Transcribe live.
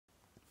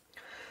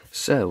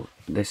So,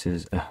 this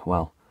is,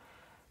 well,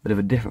 a bit of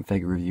a different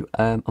figure review.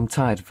 I'm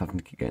tired of having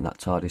to keep getting that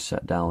TARDIS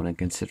set down, and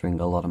considering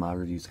a lot of my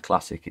reviews are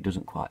classic, it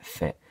doesn't quite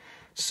fit.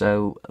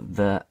 So,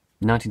 the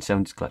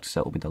 1970s collector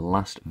set will be the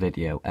last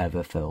video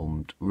ever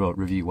filmed,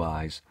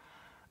 review-wise,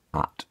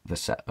 at the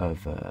set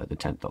of the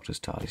 10th Doctor's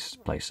TARDIS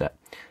playset.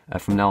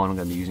 From now on, I'm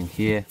going to be using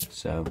here,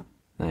 so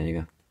there you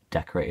go.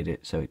 Decorated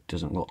it so it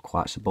doesn't look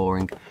quite so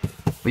boring.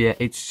 But yeah,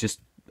 it's just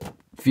a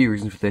few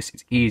reasons for this.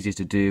 It's easier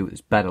to do, there's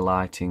better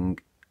lighting.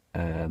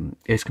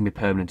 This can be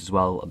permanent as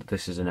well.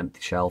 This is an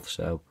empty shelf,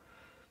 so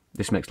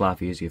this makes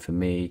life easier for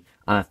me,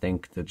 and I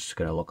think they're just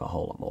going to look a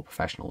whole lot more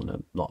professional and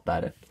a lot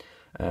better.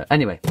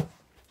 Anyway,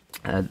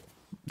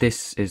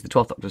 this is the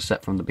 12th Doctor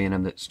set from the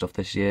B&M stuff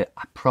this year.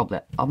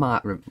 I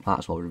might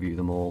as well review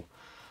them all.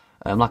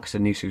 Like I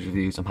said, new series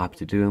reviews, I'm happy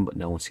to do them, but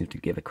no one seems to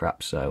give a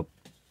crap, so,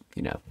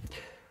 you know,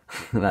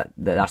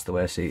 that's the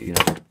way I see it, you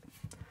know.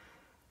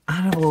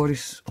 And all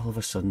of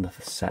a sudden the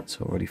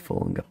set's already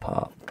falling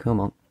apart. Come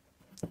on.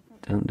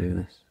 Don't do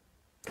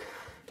this.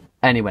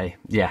 Anyway,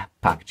 yeah,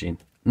 packaging.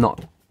 I'm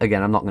not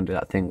going to do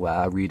that thing where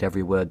I read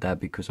every word there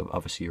because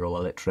obviously you're all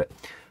illiterate.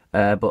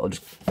 But I'll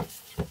just,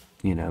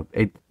 you know,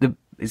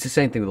 it's the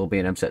same thing with all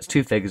B&M sets.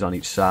 2 figures on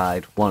each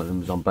side. One of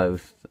them is on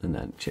both, and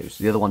then choose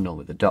the other one,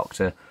 normally the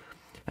Doctor.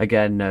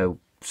 Again, no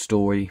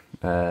story.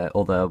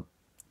 Although,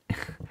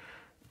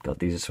 God,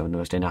 these are some of the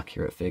most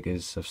inaccurate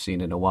figures I've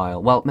seen in a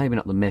while. Well, maybe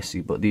not the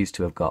Missy, but these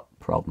two have got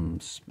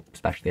problems,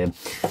 especially him.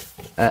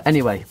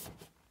 Anyway.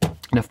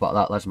 Enough about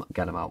that, let's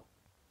get them out.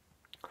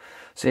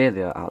 So here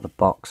they are out of the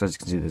box. As you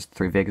can see, there's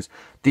 3 figures.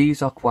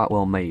 These are quite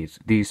well made.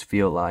 These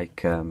feel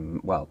like,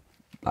 well,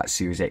 like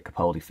Series 8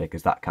 Capaldi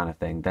figures, that kind of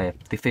thing. They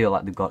feel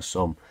like they've got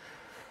some,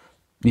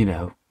 you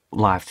know,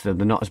 life to them.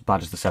 They're not as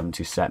bad as the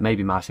 70s set.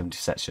 Maybe my 70s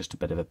set's just a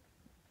bit of a,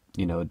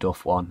 you know, a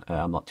duff one.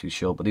 I'm not too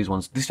sure. But these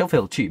ones, they still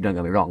feel cheap, don't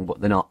get me wrong,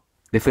 but they're not.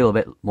 They feel a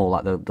bit more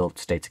like they'll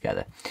stay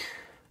together.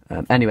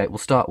 Anyway, we'll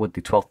start with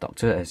the 12th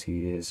Doctor, as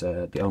he is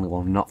the only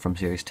one not from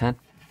Series 10.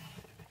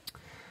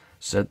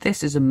 So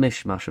this is a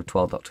mishmash of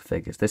 12th Doctor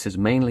figures. This is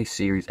mainly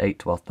Series 8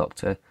 12th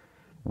Doctor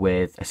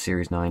with a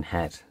Series 9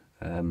 head.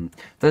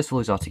 First of all,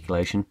 his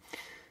articulation.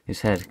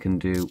 His head can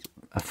do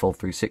a full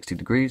 360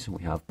 degrees.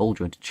 We have ball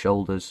jointed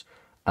shoulders,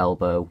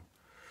 elbow,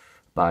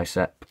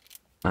 bicep,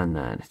 and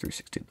then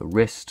 360 at the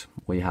wrist.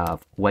 We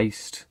have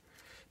waist,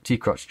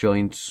 T-crotch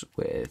joints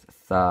with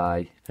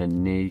thigh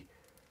and knee.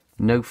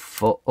 No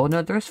foot. Oh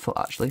no, there is foot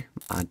actually.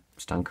 I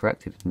stand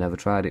corrected. Never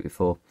tried it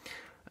before.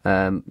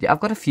 Yeah,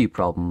 I've got a few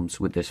problems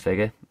with this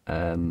figure,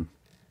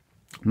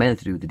 mainly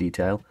to do with the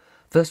detail.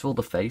 First of all,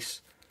 the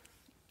face.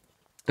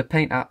 The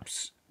paint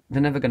apps,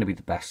 they're never going to be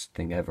the best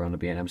thing ever on a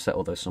B&M set,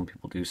 although some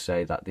people do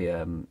say that the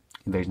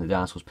Invasion of the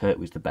Dinosaurs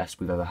Pertwee is the best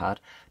we've ever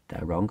had.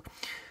 They're wrong.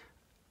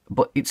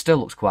 But it still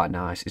looks quite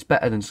nice. It's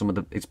better than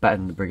it's better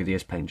than the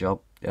Brigadier's paint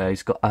job.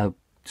 He's got a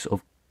sort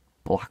of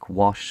black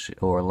wash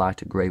or a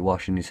lighter grey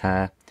wash in his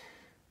hair,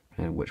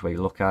 which way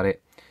you look at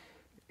it.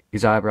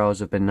 His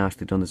eyebrows have been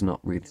nicely done. There's not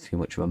really too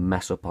much of a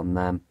mess up on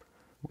them.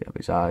 We have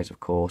his eyes, of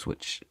course,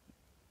 which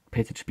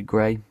appear to just be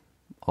grey.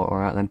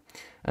 Alright then.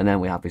 And then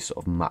we have his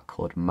sort of matte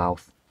coloured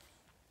mouth.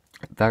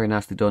 Very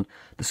nicely done.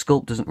 The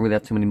sculpt doesn't really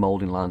have too many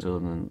moulding lines other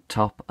than the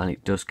top, and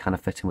it does kind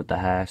of fit in with the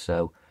hair,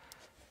 so,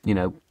 you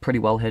know, pretty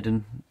well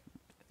hidden.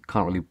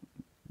 Can't really,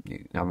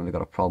 I haven't really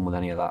got a problem with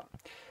any of that.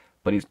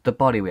 But it's the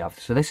body we have.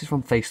 So this is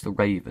from Face the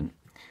Raven.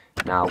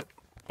 Now,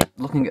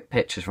 looking at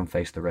pictures from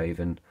Face the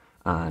Raven,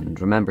 and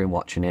remembering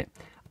watching it,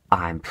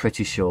 I'm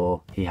pretty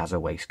sure he has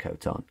a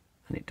waistcoat on,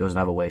 and it doesn't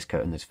have a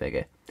waistcoat in this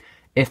figure.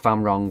 If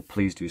I'm wrong,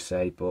 please do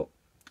say, but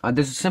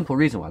there's a simple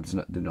reason why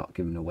they're not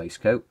giving a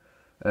waistcoat.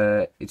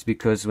 It's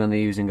because when they're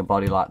using a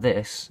body like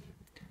this,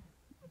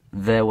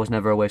 there was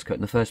never a waistcoat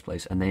in the first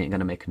place, and they ain't going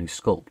to make a new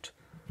sculpt.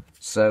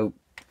 So,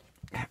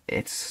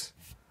 it's,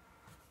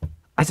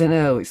 I don't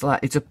know, it's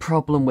like, it's a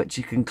problem which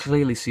you can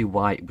clearly see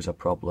why it was a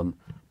problem,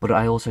 but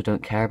I also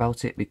don't care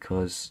about it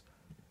because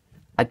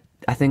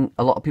I think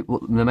a lot of people,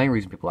 the main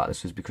reason people like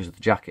this is because of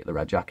the jacket, the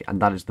red jacket,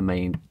 and that is the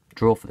main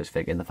draw for this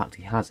figure, and the fact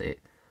he has it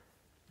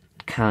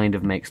kind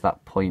of makes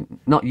that point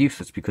not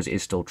useless because it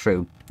is still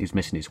true, he's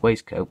missing his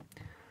waistcoat,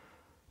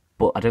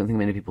 but I don't think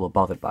many people are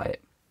bothered by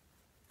it,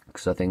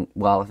 because I think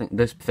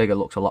this figure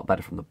looks a lot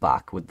better from the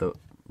back with the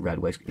red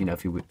waistcoat, you know,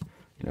 if you would,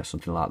 you know,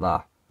 something like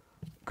that,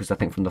 because I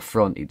think from the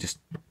front, it just,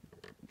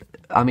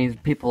 I mean,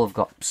 people have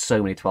got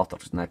so many 12th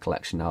Doctors in their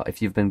collection now.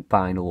 If you've been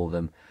buying all of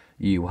them,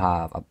 you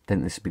have, I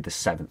think this would be the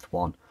 7th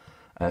one.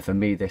 For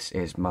me, this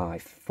is my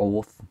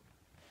 4th.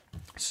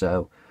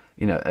 So,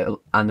 you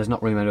know, and there's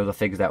not really many other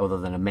figures there other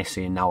than a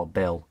Missy and now a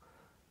Bill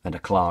and a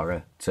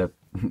Clara to,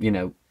 you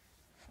know,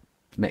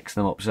 mix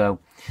them up. So,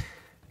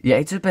 yeah,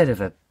 it's a bit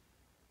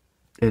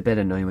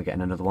annoying we're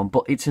getting another one,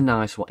 but it's a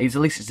nice one. At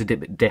least it's a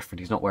bit different.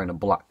 He's not wearing a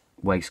black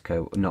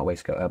waistcoat, not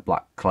waistcoat, a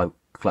black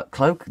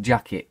cloak,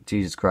 jacket,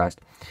 Jesus Christ.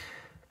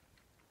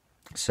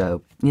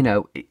 So, you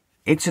know,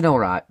 it's an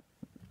alright.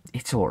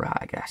 It's alright,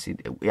 I guess.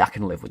 I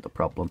can live with the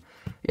problem.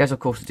 He has, of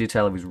course, the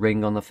detail of his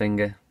ring on the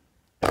finger.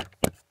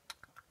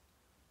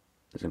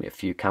 There's going to be a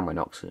few camera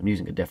knocks. I'm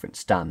using a different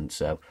stand,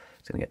 so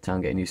it's going to get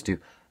time getting used to.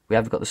 We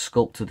have got the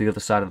sculpt to the other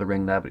side of the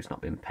ring there, but it's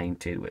not been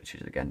painted, which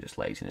is, again, just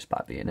laziness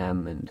by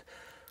B&M. And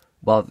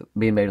while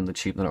being made on the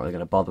cheap, they're not really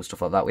going to bother with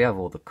stuff like that. We have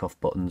all the cuff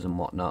buttons and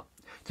whatnot.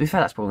 To be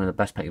fair, that's probably one of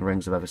the best painted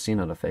rings I've ever seen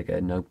on a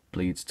figure. No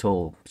bleeds at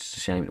all. It's just a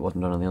shame it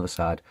wasn't done on the other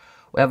side.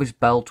 We have this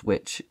belt,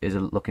 which is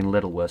looking a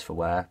little worse for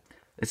wear.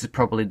 This is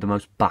probably the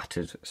most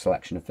battered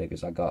selection of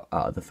figures I got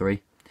out of the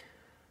three.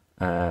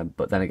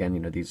 But then again, you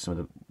know, these are some of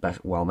the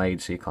best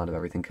well-made, so you can't have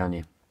everything, can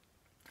you?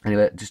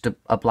 Anyway, just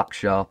a black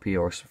Sharpie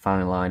or a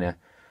fine liner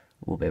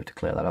will be able to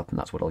clear that up, and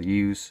that's what I'll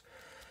use.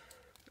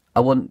 I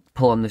wouldn't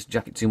pull on this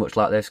jacket too much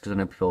like this, because I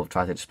know people have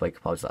tried to display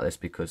composites like this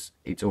because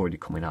it's already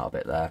coming out a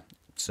bit there.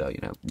 So, you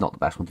know, not the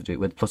best one to do it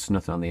with. Plus, there's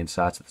nothing on the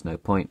inside, so there's no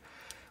point.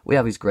 We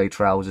have his grey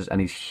trousers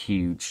and his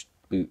huge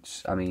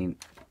boots. I mean,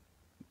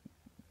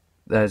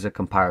 there's a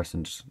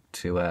comparison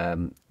to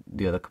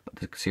the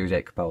Series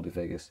 8 Capaldi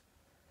figures.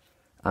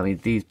 I mean,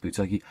 these boots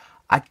are huge.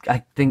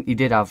 I think he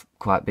did have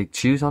quite big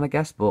shoes on, I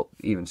guess, but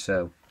even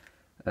so.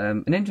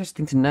 An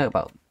interesting to note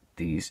about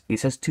these, it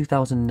says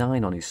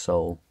 2009 on his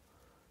sole.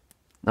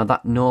 Now,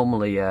 that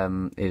normally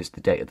is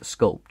the date of the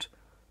sculpt.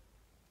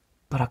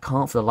 But I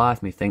can't for the life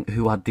of me think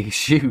who had these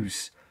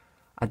shoes.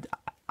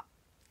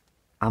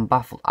 I'm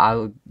baffled.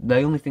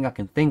 The only thing I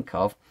can think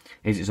of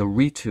is it's a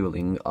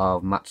retooling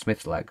of Matt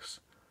Smith's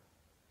legs.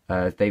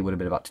 They would have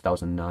been about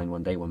 2009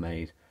 when they were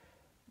made.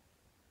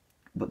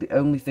 But the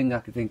only thing I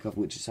can think of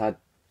which has had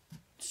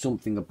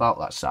something about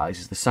that size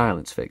is the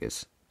Silence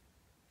figures.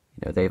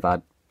 You know, they've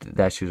had,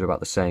 their shoes are about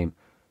the same.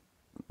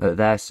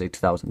 Theirs say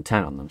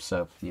 2010 on them,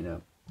 so, you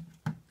know,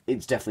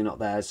 it's definitely not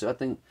theirs. So I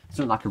think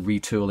something like a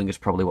retooling is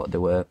probably what they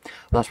were.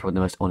 But that's probably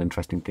the most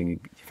uninteresting thing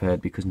you've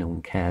heard because no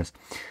one cares.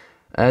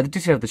 The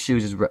detail of the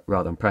shoes is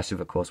rather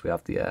impressive. Of course, we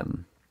have the,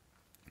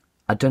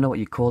 I don't know what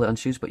you call it on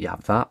shoes, but you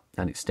have that,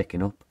 and it's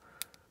sticking up.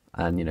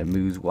 And, you know,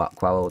 moves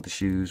quell with the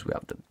shoes. We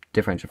have the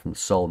differential from the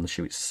sole and the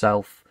shoe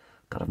itself.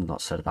 God, I've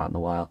not said that in a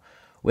while.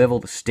 We have all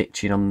the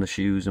stitching on the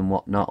shoes and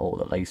whatnot, all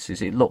the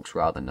laces. It looks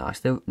rather nice.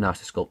 They're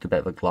nice to sculpt, a bit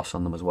of a gloss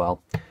on them as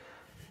well.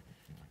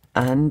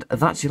 And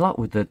that's your lot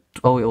with the...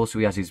 Oh, also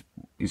he has his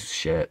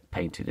shirt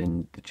painted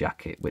in the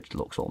jacket, which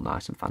looks all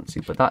nice and fancy.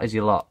 But that is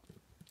your lot.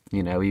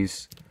 You know,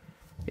 he's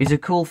a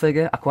cool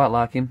figure. I quite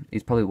like him.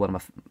 He's probably one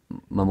of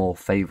my more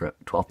favourite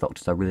 12th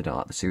Doctors. I really don't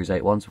like the Series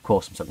 8 ones. Of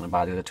course, I'm still going to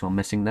buy the other two I'm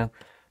missing, though,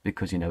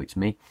 because, you know, it's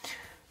me.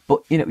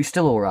 But, you know, he's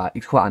still alright.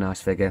 He's quite a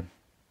nice figure.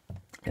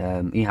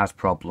 He has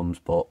problems,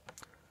 but,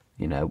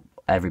 you know,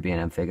 every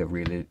B&M figure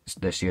really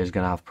this year is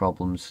going to have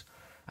problems.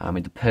 I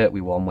mean, the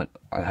Pertwee one,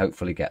 I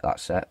hopefully get that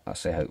set. I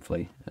say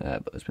hopefully,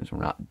 but there's been some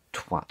rat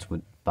twats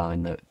would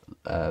buying the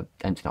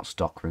emptying out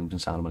stock rooms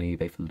and selling them on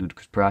eBay for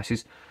ludicrous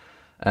prices,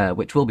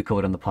 which will be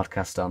covered on the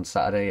podcast on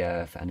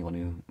Saturday for anyone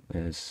who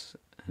is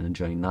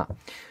enjoying that.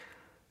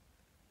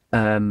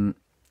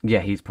 Yeah,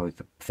 he's probably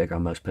the figure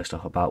I'm most pissed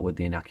off about with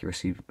the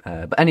inaccuracy.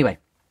 But anyway,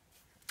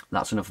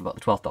 that's enough about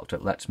the 12th Doctor.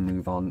 Let's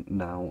move on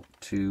now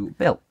to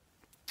Bill.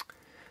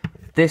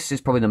 This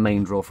is probably the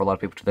main draw for a lot of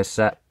people to this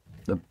set.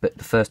 The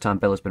first time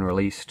Bill has been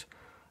released.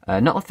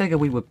 Not the figure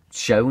we were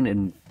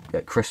shown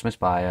at Christmas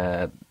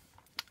by...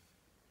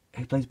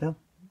 who plays Bill?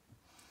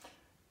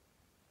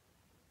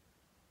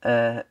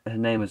 Her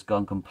name has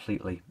gone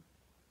completely.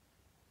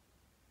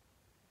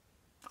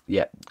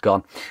 Yeah,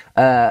 gone.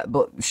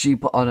 But she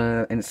put on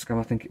her Instagram,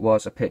 I think it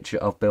was, a picture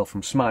of Bill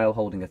from Smile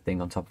holding a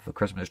thing on top of a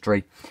Christmas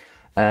tree.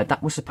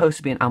 That was supposed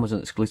to be an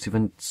Amazon exclusive,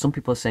 and some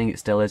people are saying it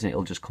still is, and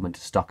it'll just come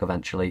into stock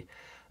eventually.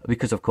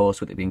 Because, of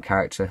course, with it being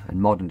character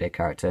and modern-day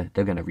character,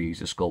 they're going to reuse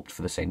the sculpt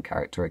for the same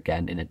character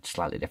again in a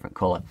slightly different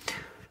colour.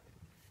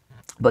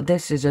 But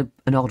this is an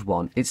odd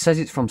one. It says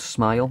it's from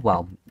Smile.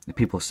 Well,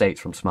 people say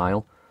it's from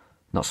Smile.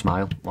 Not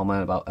Smile. What am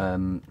I about?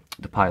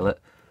 The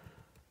pilot.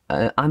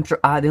 I'm sure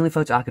the only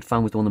photo I could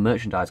find was the one the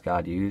merchandise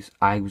guide used.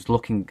 I was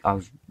looking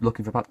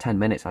for about 10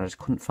 minutes and I just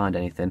couldn't find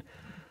anything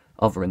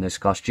of her in this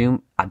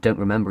costume. I don't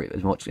remember it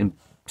as much. In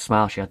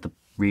Smile, she had the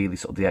really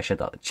sort of she had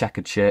that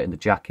checkered shirt and the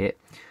jacket.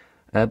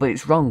 But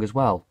it's wrong as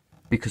well,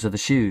 because of the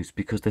shoes,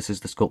 because this is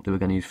the sculpt they were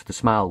going to use for the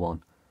Smile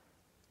one.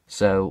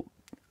 So,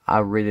 I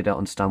really don't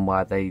understand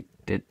why they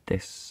did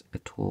this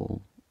at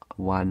all.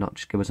 Why not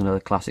just give us another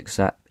classic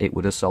set? It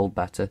would have sold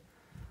better,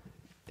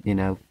 you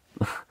know.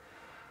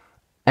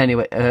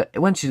 Anyway,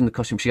 when she's in the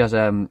costume, she has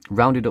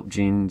rounded up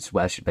jeans,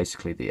 where she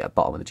basically the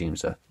bottom of the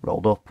jeans are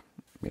rolled up,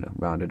 you know,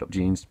 rounded up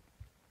jeans.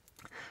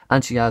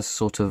 And she has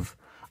sort of,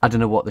 I don't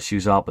know what the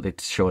shoes are, but they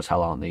sure as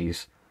hell aren't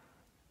these.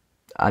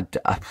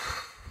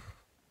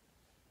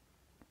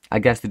 I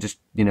guess they just,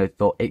 you know,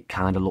 thought it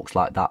kind of looks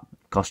like that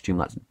costume,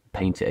 let's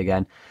paint it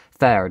again.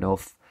 Fair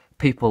enough.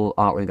 People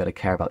aren't really going to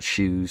care about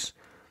shoes.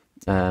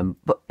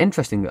 But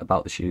interesting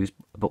about the shoes,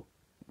 but,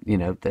 you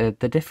know, they're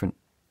different.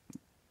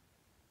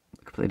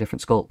 Completely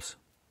different sculpts.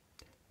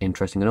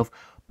 Interesting enough.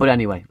 But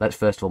anyway, let's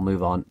first of all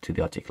move on to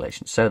the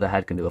articulation. So the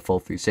head can do a full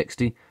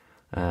 360.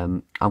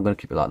 I'm going to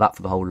keep it like that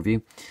for the whole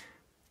review.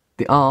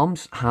 The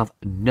arms have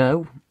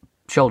no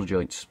shoulder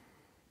joints.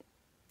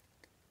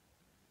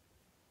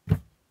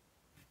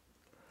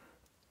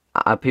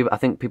 I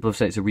think people have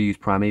said it's a reused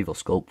Primeval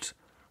sculpt,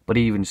 but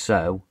even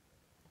so,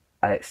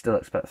 I still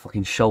expect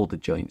fucking shoulder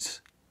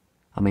joints.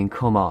 I mean,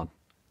 come on.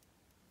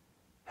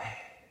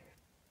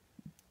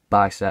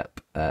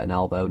 Bicep, an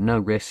elbow, no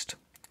wrist.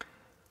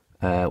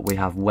 We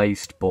have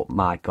waist, but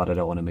my god, I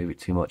don't want to move it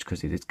too much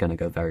because it's going to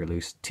go very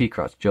loose.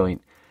 T-crotch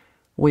joint.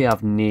 We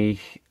have knee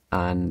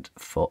and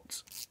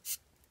foot.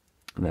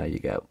 There you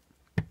go.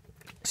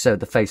 So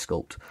the face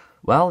sculpt.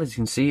 Well, as you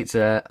can see, it's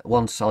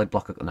one solid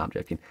block of... No, I'm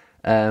joking.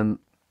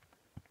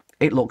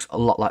 It looks a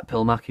lot like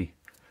Phil Mackey.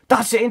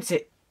 That's it, isn't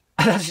it?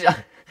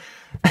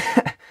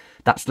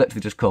 That's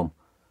literally just come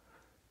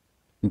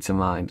into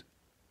mind.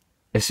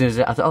 As soon as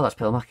I thought, oh, that's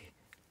Phil Mackey.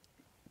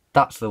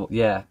 That's the...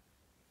 Yeah.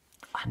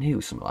 I knew it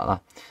was something like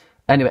that.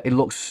 Anyway,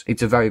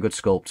 it's a very good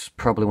sculpt.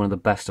 Probably one of the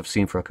best I've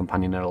seen for a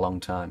companion in a long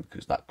time,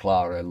 because that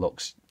Clara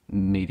looks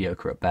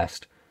mediocre at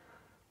best.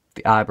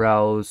 The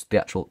eyebrows,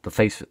 the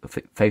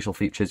facial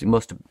features,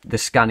 the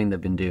scanning they've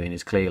been doing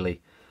is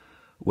clearly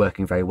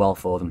working very well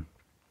for them.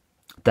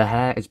 The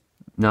hair is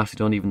nicely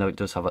done, even though it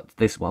does have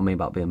this is what I mean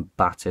about being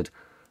battered.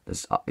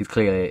 It's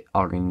clearly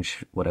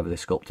orange, whatever they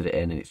sculpted it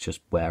in, and it's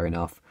just wearing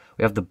off.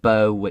 We have the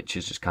bow, which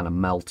is just kind of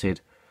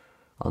melted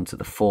onto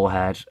the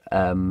forehead.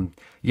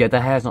 Yeah,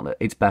 the hair's not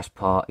its best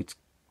part. It's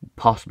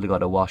possibly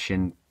got a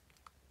washing,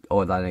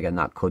 or then again,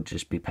 that could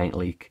just be paint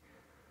leak.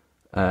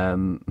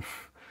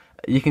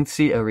 You can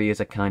see her ears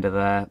are kind of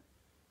there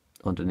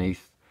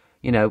underneath.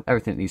 You know,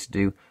 everything it needs to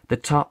do. The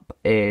top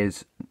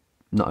is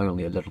not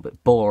only a little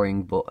bit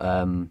boring, but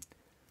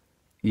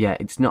yeah,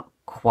 it's not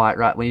quite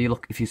right. When you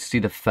look, if you see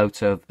the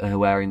photo of her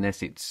wearing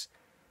this, it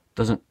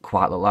doesn't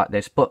quite look like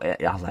this,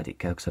 but I'll let it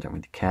go because I don't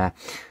really care.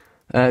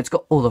 It's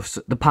got all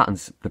the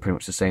patterns, they're pretty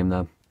much the same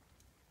though.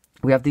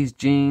 We have these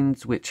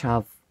jeans which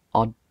have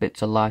odd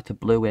bits of lighter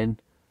blue in.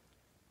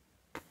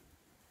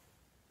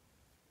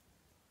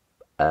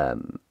 I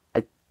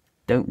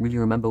don't really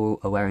remember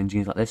wearing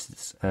jeans like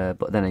this,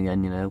 but then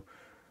again, you know,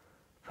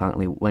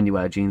 apparently when you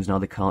wear jeans now,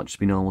 they can't just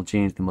be normal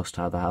jeans. They must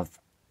either have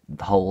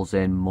holes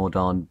in, mud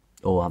on,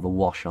 or have a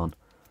wash on.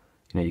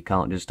 You know, you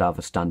can't just have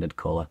a standard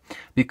colour,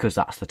 because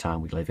that's the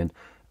time we live in.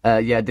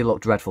 Yeah, they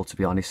look dreadful, to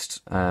be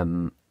honest.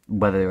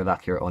 Whether they were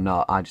accurate or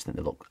not, I just think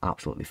they look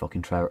absolutely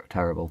fucking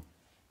terrible.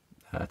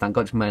 Thank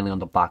God it's mainly on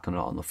the back and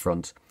not on the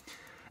front.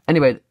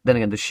 Anyway, then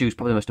again, the shoes,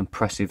 probably the most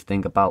impressive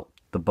thing about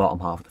the bottom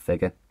half of the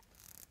figure.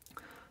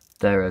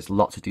 There is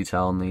lots of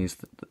detail on these,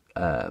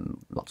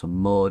 lots of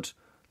mud.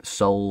 The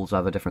soles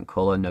have a different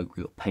colour, no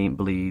real paint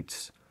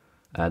bleeds.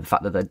 The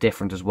fact that they're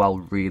different as well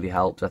really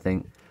helps, I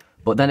think.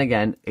 But then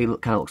again, it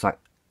kind of looks like,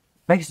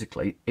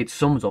 basically, it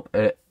sums up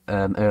early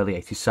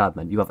 80s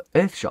Cybermen. You have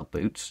Earthshock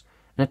boots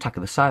and Attack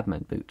of the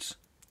Cybermen boots.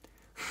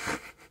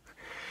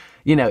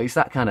 You know, it's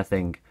that kind of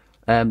thing.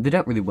 They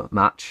don't really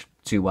match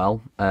too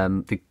well.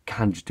 They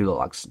can just do look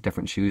like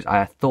different shoes.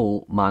 I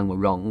thought mine were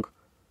wrong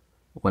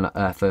when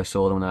I first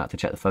saw them, and I had to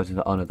check the photos.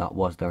 Oh no, that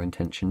was their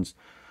intentions.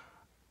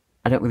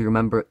 I don't really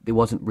remember. There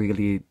wasn't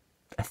really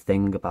a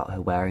thing about her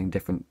wearing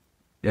different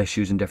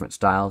shoes in different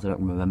styles. I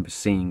don't remember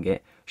seeing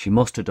it. She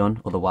must have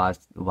done, otherwise,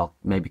 well,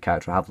 maybe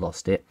character have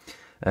lost it.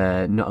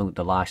 Not only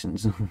the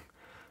license,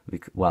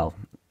 well,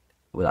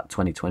 with that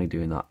 2020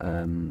 doing that,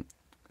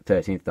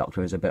 13th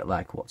Doctor is a bit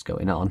like, what's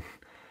going on?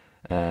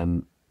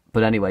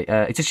 But anyway,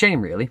 it's a shame,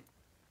 really,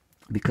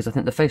 because I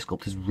think the face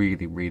sculpt is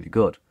really, really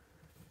good.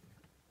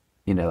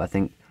 You know, I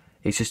think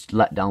it's just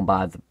let down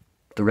by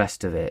the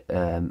rest of it,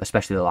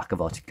 especially the lack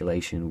of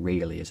articulation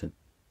really is a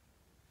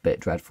bit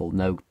dreadful.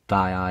 No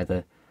dye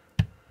either.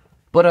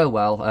 But oh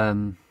well,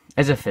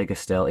 as a figure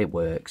still, it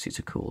works. It's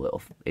a cool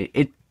little...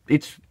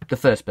 It's the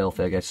first Bill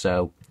figure,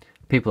 so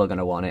people are going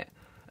to want it.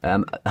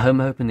 I'm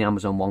hoping the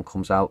Amazon one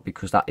comes out,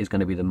 because that is going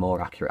to be the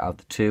more accurate out of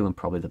the two, and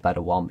probably the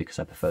better one, because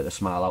I prefer the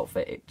Smile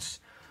outfit.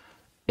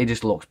 It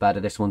just looks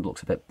better. This one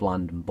looks a bit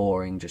bland and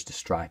boring, just a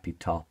stripy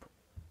top.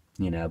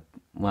 You know,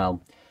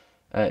 well,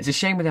 it's a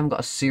shame we haven't got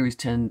a Series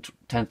 10th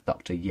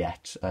Doctor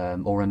yet,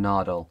 or a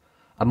Nardole.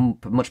 I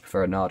much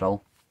prefer a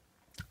Nardole,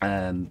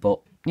 but,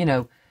 you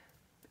know,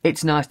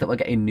 it's nice that we're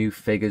getting new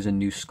figures and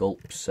new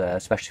sculpts,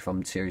 especially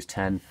from Series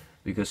 10,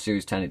 because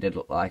Series 10, it did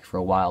look like for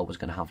a while was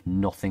going to have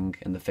nothing,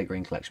 and the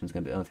figurine collection was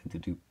going to be the only thing to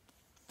do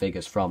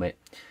figures from it.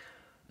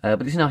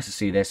 But it's nice to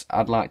see this.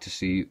 I'd like to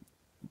see,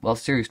 well,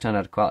 Series 10,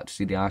 I'd quite like to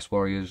see the Ice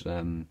Warriors,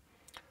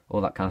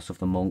 all that kind of stuff,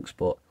 the monks,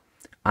 but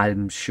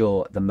I'm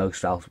sure the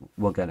most else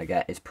we're going to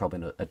get is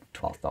probably a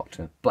 12th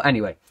Doctor. But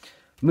anyway,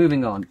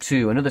 moving on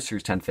to another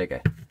Series 10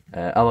 figure.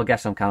 I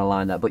guess I'm kind of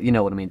lying there, but you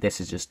know what I mean. This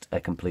is just a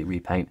complete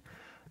repaint.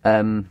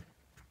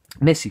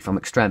 Missy from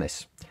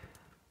Extremis.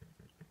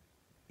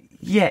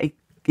 Yeah,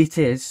 it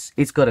is.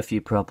 It's got a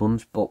few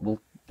problems, but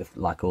we'll,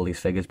 like all these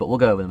figures, but we'll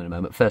go over them in a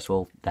moment. First of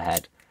all, the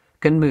head.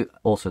 Can move...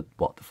 Also,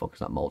 what the fuck is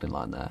that moulding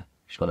line there?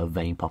 She's got a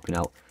vein popping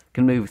out.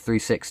 Can move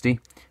 360.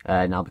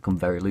 Now become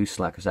very loose.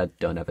 Like I said,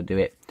 don't ever do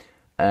it.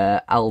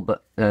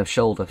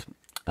 Shoulder,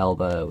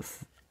 elbow,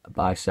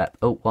 bicep.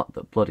 Oh, what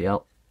the bloody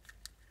hell?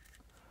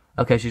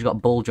 Okay, she's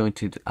got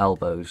ball-jointed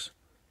elbows.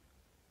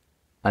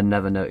 I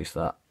never noticed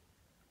that.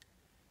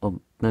 Oh,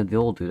 no, they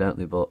all do, don't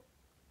they? But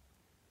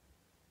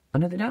I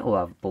know they don't all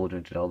have ball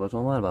jointed elbows.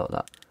 I'm lying about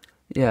that.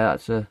 Yeah,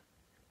 that's a.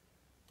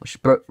 Well, she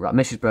broke. Right,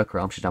 Mrs. broke her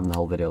arm. She's having the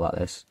whole video like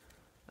this.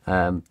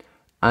 And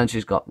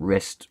she's got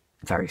wrist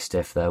very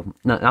stiff though.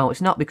 No,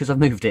 it's not because I've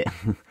moved it.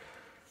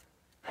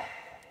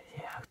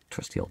 Yeah,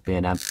 trusty old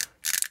B&M.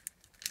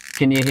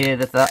 Can you hear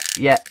that?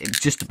 Yeah, it's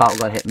just about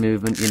got hip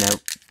movement. You know,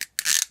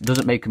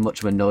 doesn't make much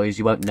of a noise.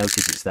 You won't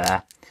notice it's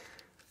there.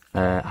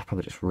 I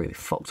probably just really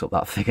fucked up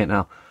that figure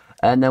now.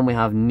 And then we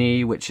have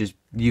knee, which is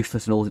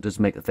useless, and all it does is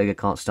make the figure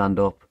can't stand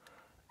up.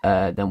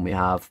 Then we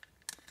have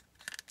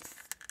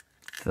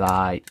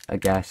thigh, I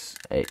guess.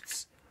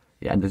 It's,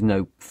 yeah, and there's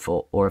no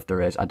foot, or if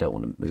there is, I don't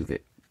want to move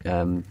it.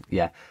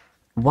 Yeah.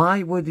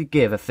 Why would you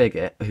give a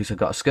figure who's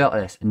got a skirt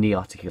like this knee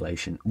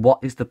articulation? What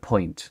is the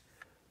point?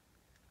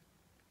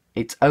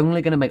 It's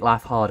only going to make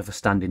life harder for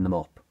standing them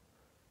up.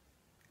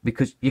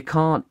 Because you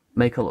can't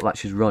make her look like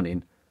she's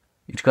running.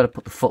 You've just got to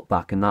put the foot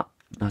back, and that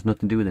has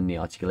nothing to do with the knee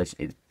articulation.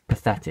 It's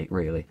pathetic,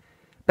 really.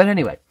 But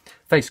anyway,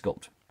 face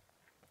sculpt.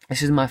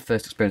 This is my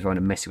first experience wearing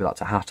a Missy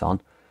without a hat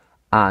on,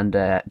 and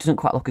it doesn't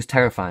quite look as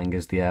terrifying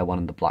as the one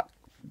in the black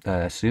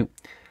suit.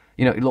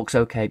 You know, it looks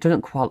okay. It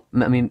doesn't quite.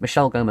 I mean,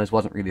 Michelle Gomez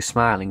wasn't really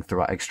smiling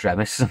throughout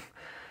Extremis,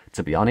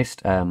 to be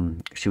honest.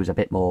 She was a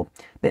bit more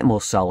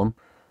solemn,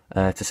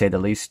 to say the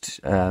least.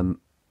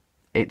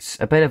 It's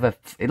a bit of a.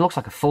 It looks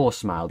like a forced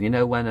smile. You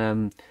know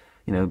when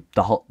you know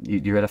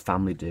you're at a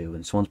family do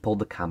and someone's pulled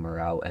the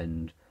camera out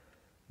and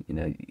you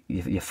know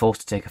you're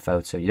forced to take a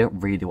photo. You don't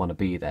really want to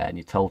be there, and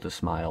you're told to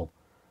smile.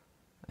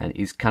 And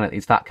it's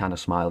that kind of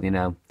smile, you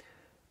know.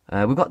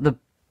 We've got the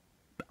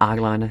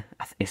eyeliner.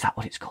 Is that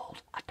what it's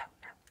called? I don't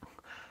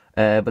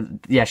know. But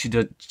yeah, she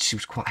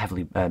was quite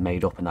heavily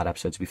made up in that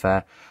episode, to be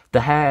fair.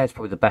 The hair is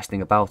probably the best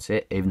thing about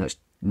it, even though it's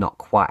not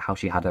quite how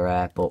she had her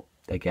hair. But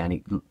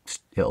again,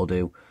 it'll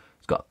do.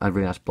 It's got a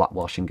really nice black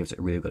wash and gives it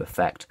a really good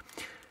effect.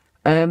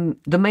 The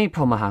main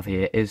problem I have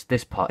here is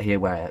this part here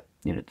where,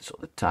 you know,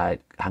 sort of the tie,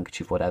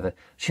 handkerchief, whatever.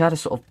 She had a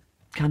sort of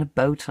kind of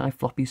bow tie,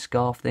 floppy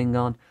scarf thing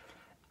on.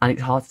 And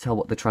it's hard to tell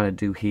what they're trying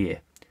to do here.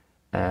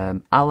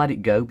 I'll let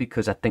it go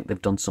because I think they've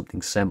done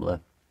something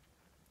similar.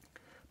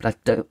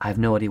 But I have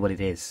no idea what it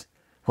is,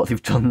 what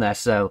they've done there.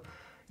 So,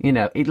 you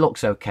know, it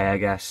looks okay, I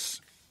guess.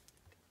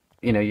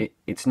 You know,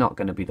 it's not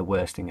going to be the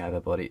worst thing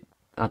ever, but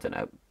I don't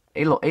know.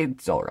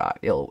 It's alright.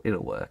 It'll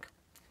work.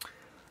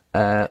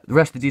 The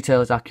rest of the detail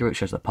is accurate. It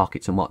shows the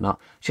pockets and whatnot.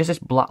 She has this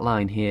black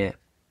line here,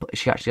 but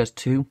she actually has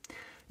two.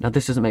 Now,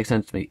 this doesn't make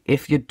sense to me.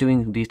 If you're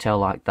doing detail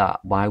like that,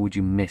 why would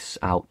you miss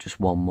out just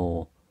one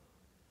more?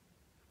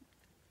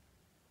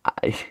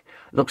 It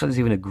looks like there's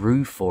even a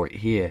groove for it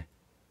here.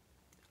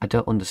 I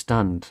don't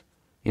understand.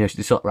 You know,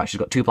 she's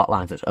got two black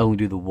lines. Let's only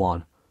do the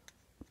one.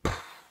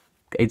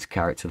 It's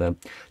character though.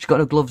 She's got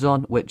her gloves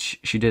on, which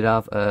she did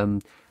have.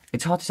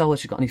 It's hard to tell whether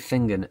she's got any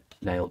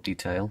fingernail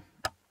detail.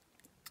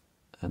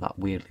 And that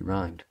weirdly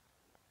rhymed.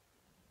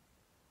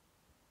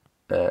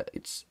 I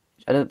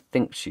don't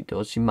think she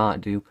does. She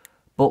might do.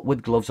 But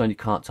with gloves on, you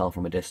can't tell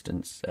from a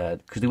distance.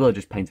 Because they will have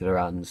just painted her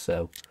hands,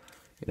 so...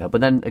 You know,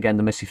 but then again,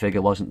 the Missy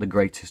figure wasn't the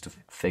greatest of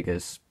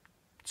figures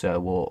to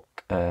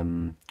walk.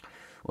 Well,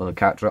 the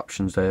character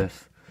options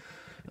of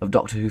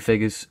Doctor Who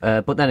figures.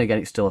 But then again,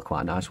 it's still a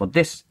quite nice one.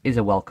 This is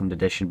a welcomed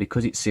addition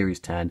because it's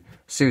Series 10.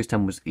 Series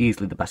 10 was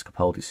easily the best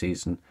Capaldi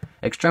season.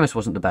 Extremis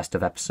wasn't the best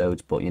of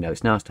episodes, but you know,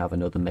 it's nice to have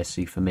another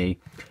Missy for me.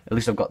 At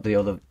least I've got the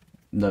other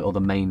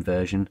main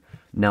version.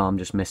 Now I'm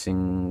just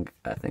missing.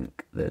 I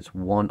think there's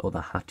one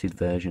other hatted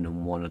version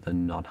and one other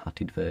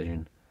non-hatted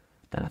version.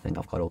 Then I think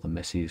I've got all the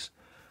Missies.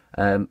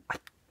 The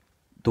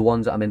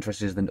ones that I'm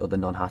interested in are the other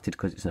non-hatted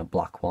because it's in a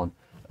black one.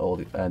 Or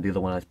the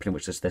other one is pretty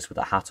much just this with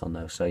a hat on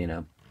though. So you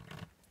know,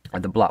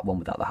 and the black one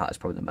without the hat is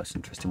probably the most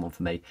interesting one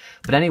for me.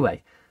 But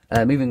anyway,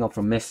 moving on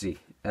from Missy,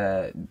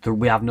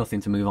 we have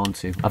nothing to move on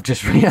to. I've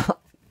just realised.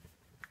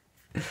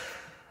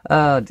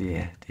 Oh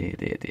dear.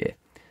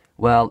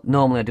 Well,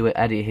 normally I do an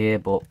edit here,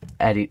 but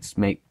edits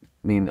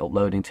mean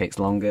uploading takes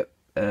longer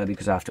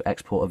because I have to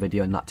export a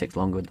video, and that takes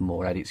longer the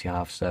more edits you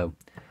have. So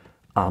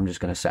I'm just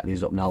going to set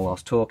these up now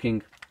whilst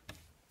talking.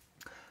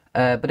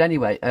 But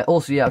anyway,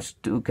 also, yeah, I was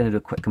going to do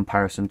a quick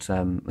comparison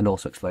and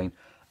also explain.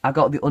 I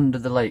got the Under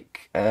the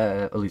Lake,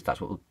 at least that's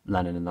what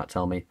Lennon and that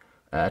tell me,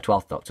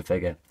 12th Doctor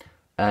figure.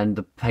 And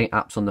the paint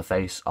apps on the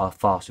face are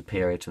far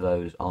superior to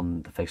those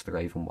on the Face of the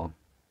Raven one.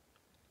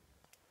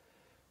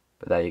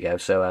 But there you go,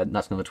 so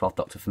that's another 12th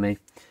Doctor for me.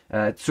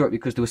 Saw it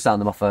because they were selling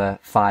them off for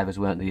 £5,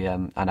 weren't they?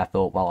 And I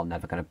thought, well, I'm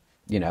never going to,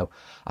 you know,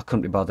 I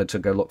couldn't be bothered to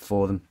go look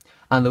for them.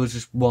 And there was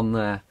just one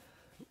there,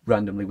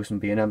 randomly, with some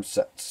B&M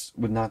sets,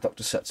 with 9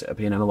 Doctor sets at a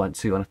B&M I went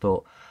to, and I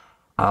thought,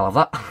 I'll have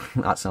that.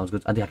 That sounds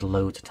good. And they had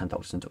loads of 10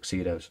 Doctors and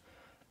tuxedos.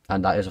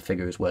 And that is a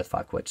figure that's worth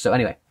 £5. So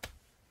anyway,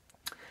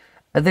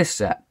 this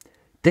set,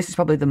 this is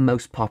probably the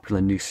most popular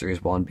new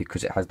Series 1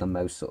 because it has the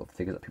most sort of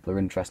figures that people are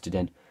interested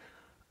in.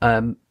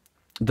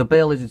 The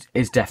Bill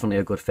is definitely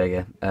a good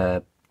figure.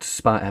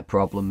 Despite her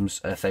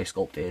problems, her face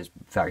sculpt is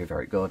very,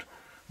 very good.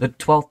 The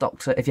 12th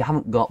Doctor, if you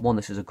haven't got one,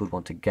 this is a good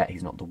one to get.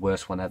 He's not the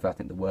worst one ever. I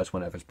think the worst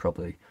one ever is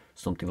probably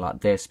something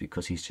like this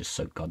because he's just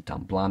so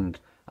goddamn bland.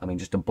 I mean,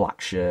 just a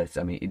black shirt.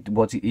 I mean,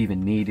 was it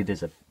even needed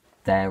as a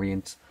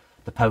variant?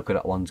 The polka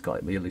dot one's got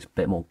at least a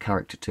bit more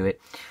character to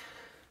it.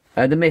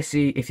 The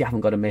Missy, if you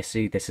haven't got a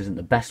Missy, this isn't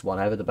the best one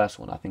ever. The best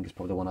one, I think, is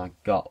probably the one I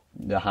got,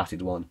 the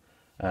hatted one.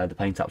 The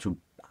paint apps were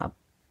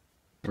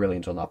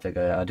brilliant on that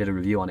figure. I did a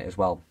review on it as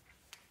well.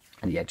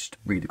 And yeah, just a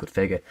really good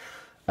figure.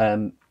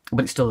 But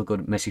it's still a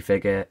good Missy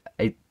figure.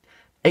 It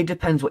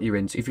depends what you're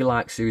into. If you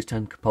like Series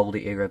 10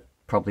 Capaldi era,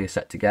 probably a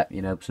set to get,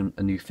 you know,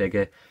 a new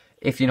figure.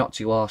 If you're not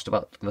too arsed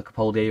about the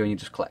Capaldi era and you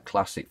just collect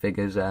classic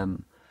figures,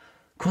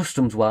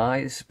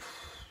 customs-wise,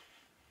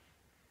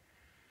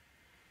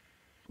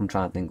 I'm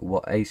trying to think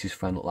what Ace's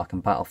friend looked like in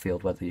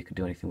Battlefield, whether you could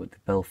do anything with the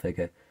Bill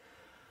figure.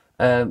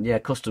 Yeah,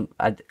 custom.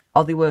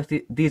 Are they worth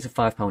it? These are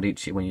 £5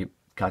 each when you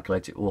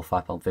calculate it, or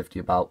 £5.50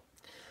 about.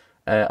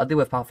 Are they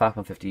worth about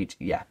 £5.50 each?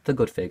 Yeah, they're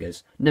good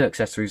figures. No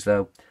accessories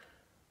though.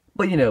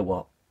 But you know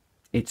what?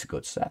 It's a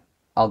good set.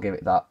 I'll give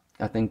it that.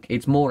 I think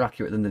it's more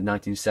accurate than the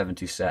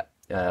 1970s set,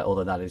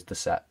 although that is the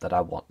set that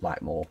I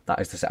like more. That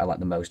is the set I like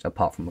the most,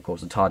 apart from, of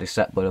course, the TARDIS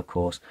set. But, of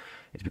course,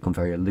 it's become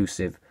very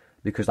elusive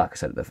because, like I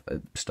said at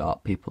the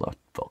start, people are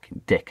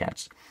fucking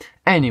dickheads.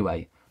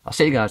 Anyway, I'll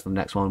see you guys on the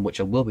next one, which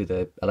will be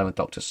the 11th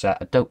Doctor set.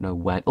 I don't know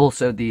when.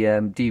 Also, the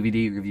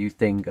DVD review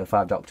thing of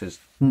 5 Doctors,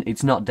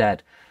 it's not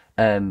dead.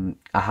 I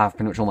have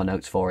pretty much all my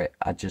notes for it.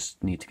 I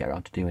just need to get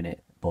around to doing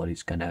it, but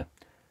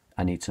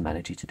I need some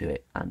energy to do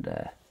it,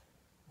 and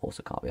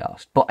also can't be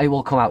asked. But it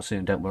will come out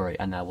soon, don't worry,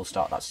 and we'll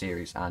start that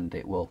series, and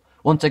it will,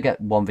 once I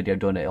get one video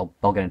done,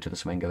 I'll get into the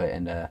swing of it,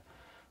 and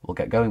we'll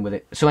get going with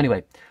it. So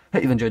anyway,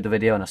 hope you've enjoyed the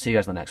video, and I'll see you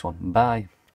guys in the next one. Bye.